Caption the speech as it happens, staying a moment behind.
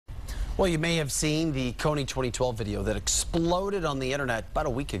Well, you may have seen the Kony 2012 video that exploded on the internet about a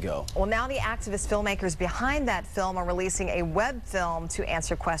week ago. Well, now the activist filmmakers behind that film are releasing a web film to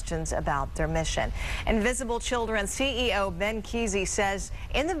answer questions about their mission. Invisible Children CEO Ben Kesey says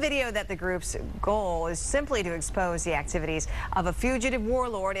in the video that the group's goal is simply to expose the activities of a fugitive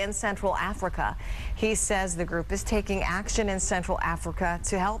warlord in Central Africa. He says the group is taking action in Central Africa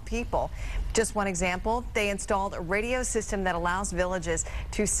to help people. Just one example, they installed a radio system that allows villages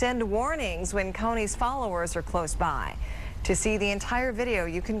to send warnings when Kony's followers are close by. To see the entire video,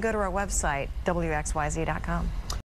 you can go to our website, WXYZ.com.